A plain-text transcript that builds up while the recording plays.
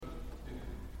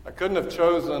couldn't have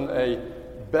chosen a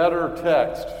better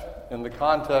text in the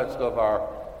context of our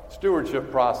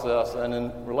stewardship process and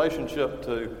in relationship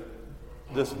to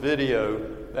this video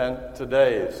than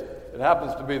today's. It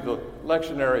happens to be the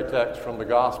lectionary text from the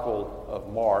Gospel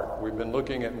of Mark. We've been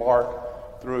looking at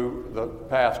Mark through the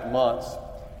past months.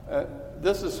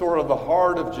 This is sort of the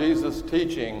heart of Jesus'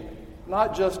 teaching,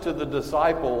 not just to the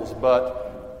disciples,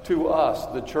 but to us,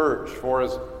 the church. For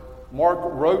as Mark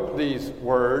wrote these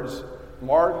words,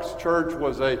 Mark's church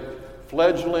was a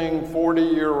fledgling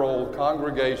 40-year-old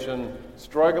congregation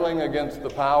struggling against the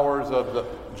powers of the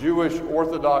Jewish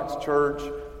Orthodox Church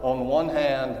on one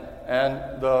hand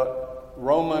and the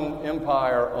Roman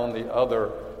Empire on the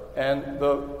other. And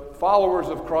the followers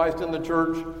of Christ in the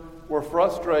church were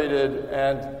frustrated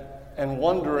and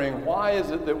wondering, why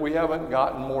is it that we haven't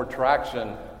gotten more traction?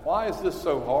 Why is this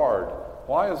so hard?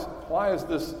 Why is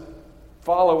this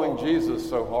following Jesus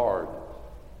so hard?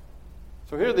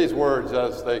 So hear these words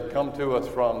as they come to us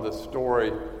from the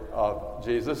story of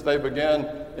Jesus. They begin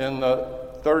in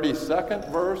the 32nd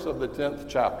verse of the 10th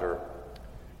chapter.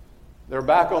 They're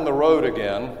back on the road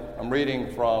again. I'm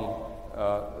reading from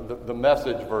the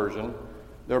Message version.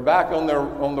 They're back on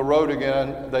the road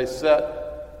again. They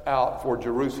set out for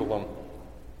Jerusalem.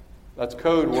 That's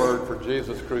code word for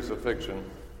Jesus' crucifixion.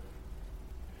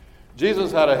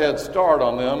 Jesus had a head start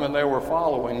on them, and they were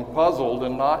following, puzzled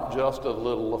and not just a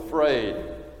little afraid.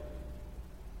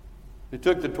 He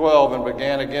took the 12 and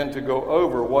began again to go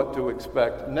over what to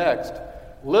expect next.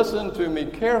 Listen to me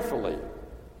carefully.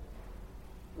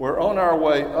 We're on our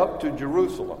way up to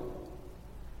Jerusalem.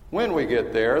 When we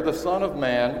get there, the Son of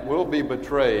Man will be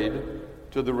betrayed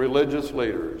to the religious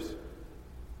leaders.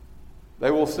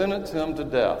 They will sentence him to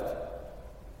death.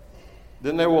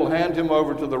 Then they will hand him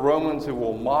over to the Romans, who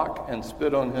will mock and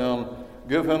spit on him,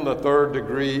 give him the third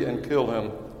degree, and kill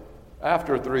him.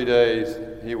 After 3 days,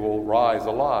 he will rise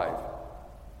alive.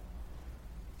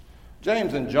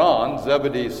 James and John,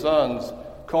 Zebedee's sons,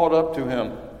 called up to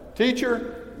him.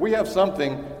 Teacher, we have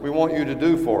something we want you to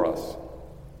do for us.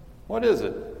 What is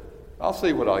it? I'll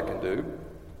see what I can do.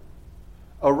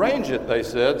 Arrange it, they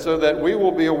said, so that we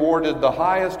will be awarded the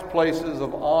highest places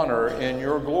of honor in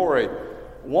your glory.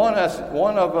 One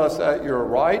of us at your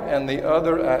right and the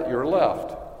other at your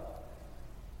left.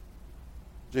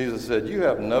 Jesus said, you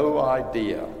have no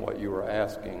idea what you are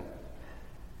asking.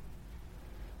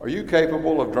 Are you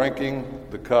capable of drinking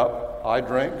the cup I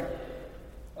drink?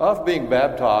 Of being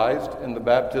baptized in the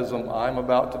baptism I'm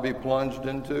about to be plunged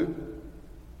into?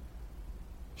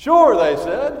 Sure, they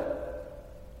said.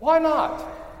 Why not?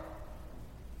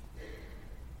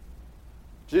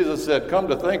 Jesus said, come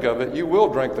to think of it, you will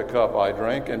drink the cup I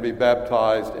drink and be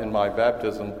baptized in my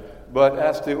baptism. But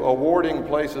as to awarding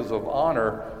places of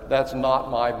honor, that's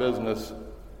not my business.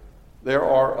 There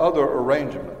are other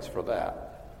arrangements for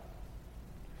that.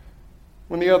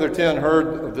 When the other 10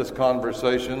 heard of this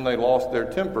conversation, they lost their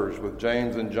tempers with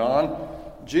James and John.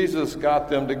 Jesus got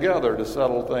them together to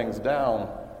settle things down.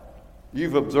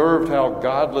 You've observed how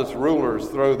godless rulers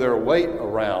throw their weight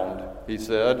around, he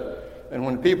said. And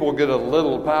when people get a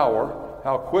little power,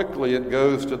 how quickly it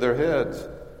goes to their heads.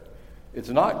 It's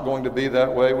not going to be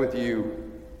that way with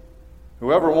you.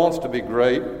 Whoever wants to be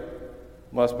great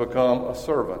must become a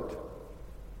servant.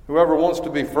 Whoever wants to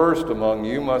be first among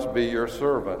you must be your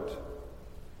servant.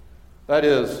 That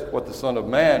is what the Son of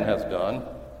Man has done.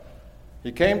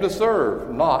 He came to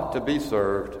serve, not to be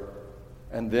served,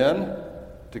 and then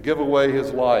to give away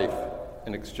his life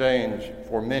in exchange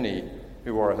for many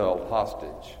who are held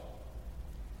hostage.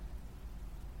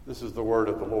 This is the word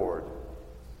of the Lord.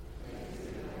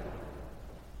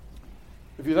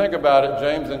 If you think about it,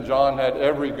 James and John had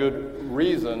every good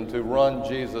reason to run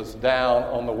Jesus down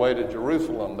on the way to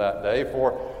Jerusalem that day,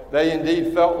 for they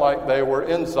indeed felt like they were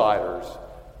insiders,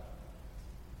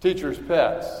 teachers'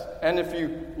 pets. And if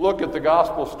you look at the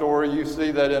gospel story, you see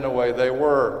that in a way they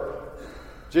were.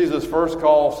 Jesus first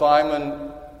called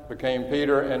Simon, became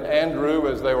Peter and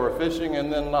Andrew as they were fishing,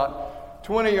 and then not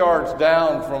 20 yards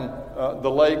down from the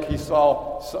lake, he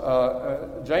saw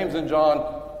James and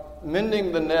John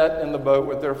mending the net in the boat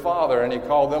with their father, and he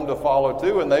called them to follow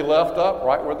too, and they left up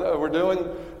right where they were doing,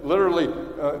 literally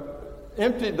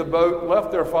emptied the boat,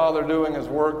 left their father doing his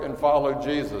work, and followed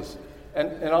Jesus.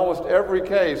 And in almost every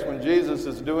case, when Jesus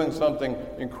is doing something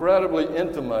incredibly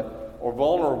intimate or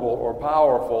vulnerable or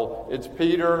powerful, it's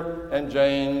Peter and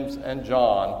James and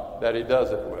John that he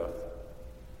does it with.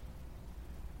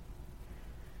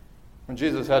 When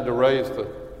Jesus had to raise the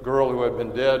girl who had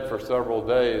been dead for several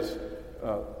days,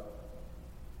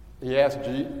 he asked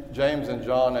James and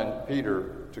John and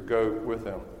Peter to go with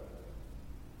him.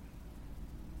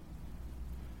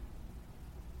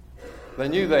 They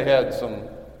knew they had some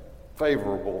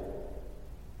favorable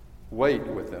weight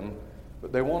with him,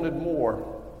 but they wanted more.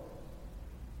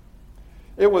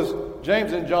 It was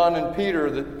James and John and Peter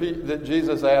that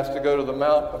Jesus asked to go to the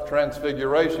Mount of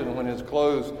Transfiguration when his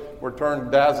clothes were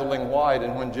turned dazzling white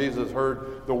and when Jesus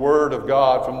heard the word of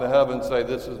God from the heavens say,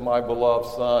 "This is my beloved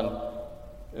Son,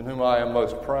 in whom I am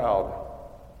most proud."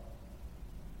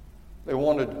 They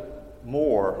wanted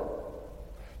more.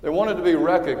 They wanted to be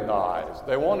recognized.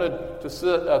 They wanted to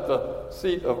sit at the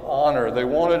seat of honor. They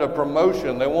wanted a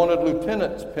promotion. They wanted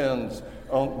lieutenant's pins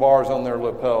on bars on their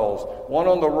lapels, one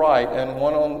on the right and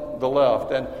one on the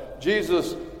left. And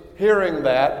Jesus, hearing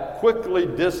that, quickly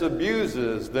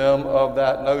disabuses them of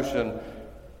that notion.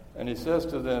 And he says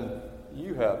to them,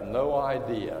 "You have no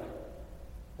idea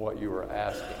what you are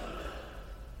asking.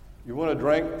 You want to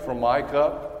drink from my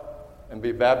cup and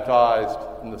be baptized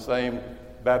in the same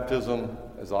baptism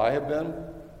as I have been?"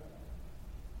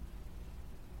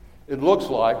 It looks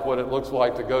like what it looks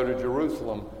like to go to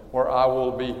Jerusalem, where I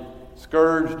will be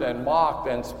scourged and mocked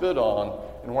and spit on,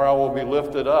 and where I will be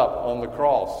lifted up on the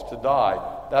cross to die.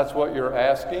 That's what you're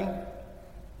asking?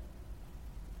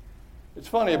 It's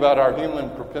funny about our human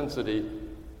propensity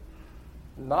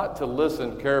not to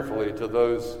listen carefully to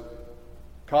those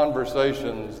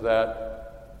conversations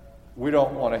that we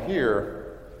don't want to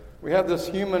hear. We have this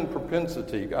human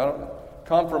propensity,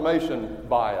 confirmation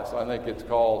bias, I think it's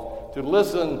called, to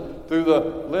listen through the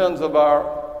lens of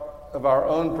our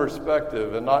own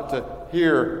perspective and not to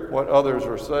hear what others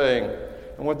are saying.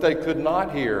 And what they could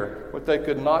not hear, what they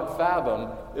could not fathom,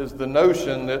 is the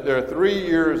notion that their 3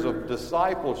 years of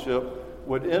discipleship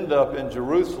would end up in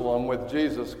Jerusalem with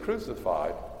Jesus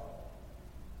crucified.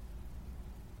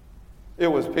 It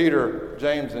was Peter,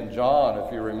 James, and John,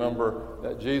 if you remember,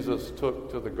 that Jesus took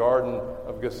to the Garden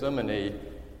of Gethsemane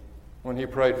when he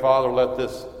prayed, "Father, let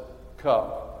this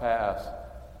cup pass."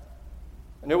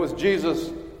 And it was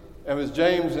Jesus, it was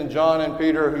James and John and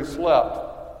Peter who slept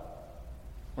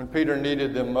when Peter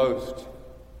needed them most.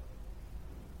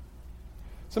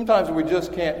 Sometimes we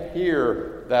just can't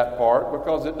hear that part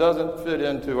because it doesn't fit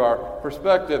into our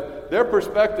perspective. Their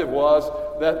perspective was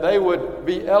that they would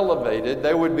be elevated,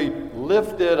 they would be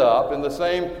lifted up in the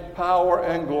same power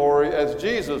and glory as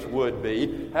Jesus would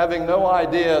be, having no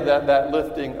idea that that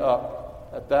lifting up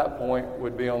at that point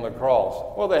would be on the cross.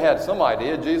 Well, they had some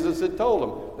idea. Jesus had told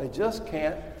them. They just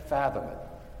can't fathom it.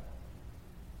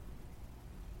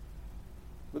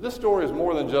 But this story is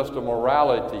more than just a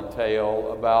morality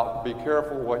tale about be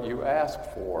careful what you ask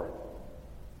for.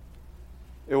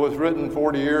 It was written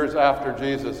 40 years after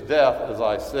Jesus' death, as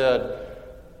I said,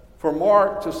 for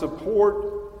Mark to support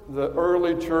the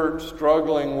early church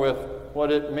struggling with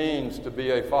what it means to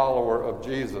be a follower of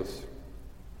Jesus.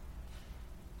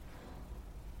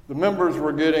 The members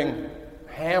were getting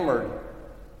hammered.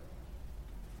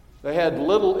 They had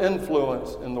little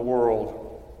influence in the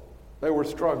world. They were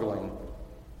struggling.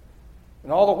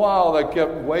 And all the while, they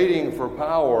kept waiting for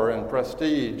power and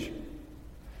prestige.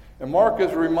 And Mark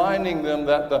is reminding them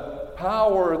that the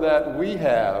power that we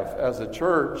have as a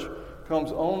church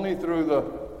comes only through the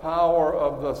power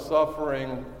of the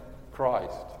suffering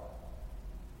Christ,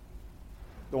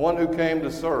 the one who came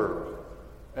to serve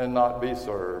and not be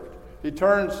served. He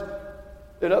turns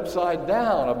it upside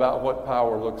down about what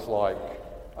power looks like.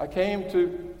 I came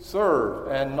to serve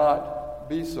and not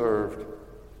be served.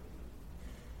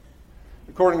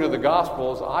 According to the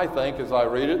Gospels, I think, as I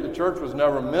read it, the church was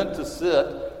never meant to sit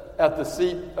at the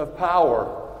seat of power,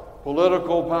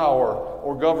 political power,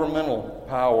 or governmental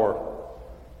power,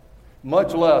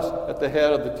 much less at the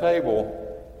head of the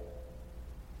table.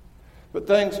 But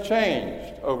things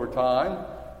changed over time.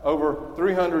 Over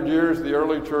 300 years, the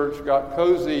early church got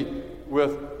cozy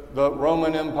with the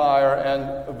Roman Empire,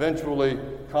 and eventually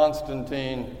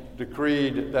Constantine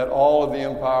decreed that all of the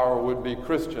empire would be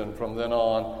Christian from then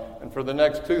on. And for the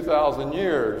next 2,000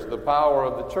 years, the power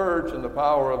of the church and the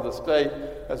power of the state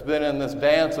has been in this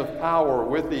dance of power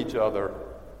with each other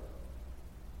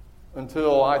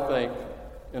until, I think,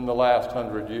 in the last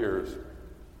 100 years.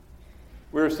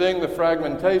 We're seeing the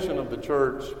fragmentation of the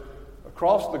church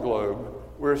across the globe.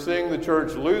 We're seeing the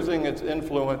church losing its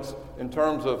influence in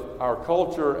terms of our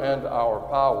culture and our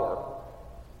power.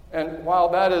 And while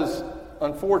that is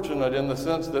unfortunate in the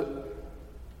sense that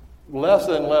less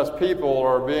and less people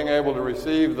are being able to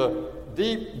receive the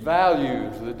deep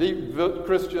values, the deep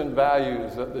Christian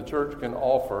values that the church can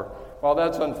offer, while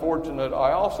that's unfortunate,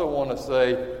 I also want to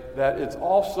say that it's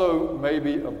also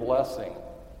maybe a blessing.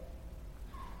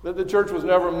 That the church was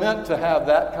never meant to have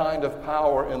that kind of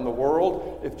power in the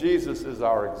world if Jesus is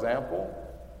our example.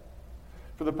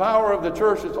 For the power of the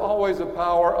church is always a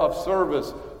power of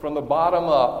service from the bottom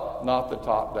up, not the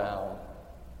top down.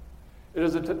 It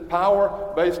is a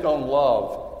power based on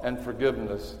love and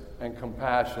forgiveness and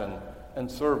compassion and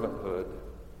servanthood.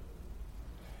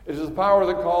 It is a power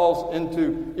that calls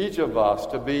into each of us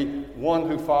to be one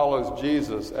who follows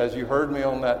Jesus, as you heard me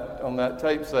on that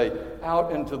tape say,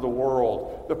 out into the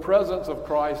world, the presence of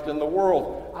Christ in the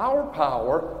world. Our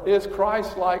power is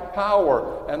Christ-like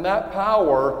power, and that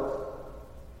power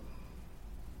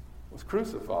was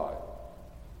crucified.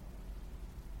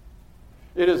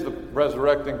 It is the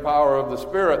resurrecting power of the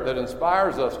Spirit that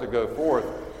inspires us to go forth,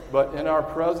 but in our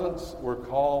presence we're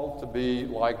called to be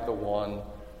like the one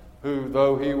who,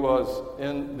 though he was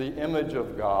in the image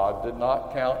of God, did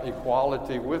not count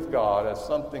equality with God as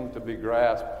something to be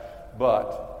grasped,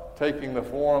 but taking the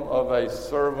form of a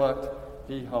servant,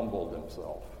 he humbled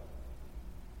himself.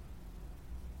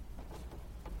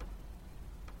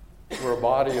 We're a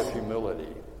body of humility.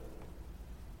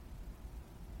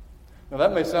 Now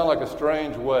that may sound like a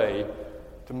strange way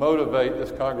to motivate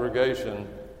this congregation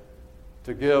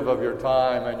to give of your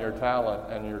time and your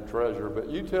talent and your treasure, but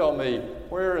you tell me,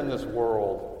 where in this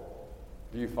world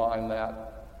do you find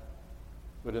that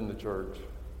but in the church?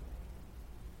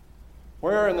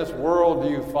 Where in this world do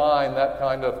you find that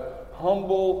kind of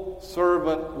humble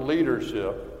servant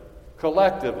leadership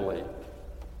collectively,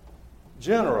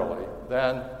 generally,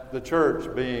 than the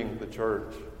church being the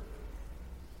church?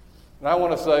 And I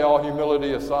want to say, all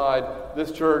humility aside,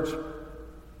 this church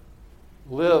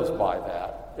lives by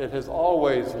that. It has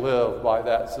always lived by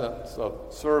that sense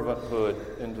of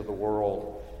servanthood into the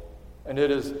world. And it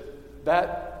is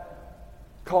that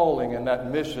calling and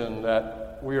that mission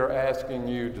that we are asking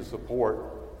you to support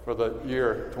for the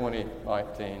year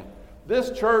 2019.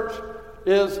 This church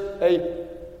is a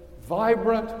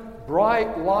vibrant,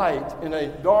 bright light in a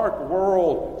dark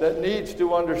world that needs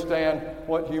to understand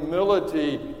what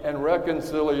humility and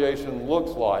reconciliation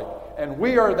looks like. And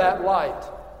we are that light.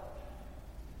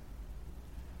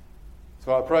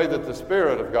 So I pray that the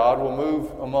Spirit of God will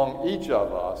move among each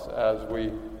of us as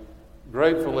we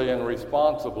gratefully and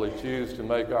responsibly choose to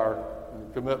make our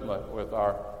commitment with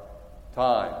our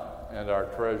time and our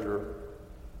treasure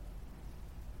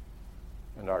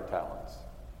and our talents.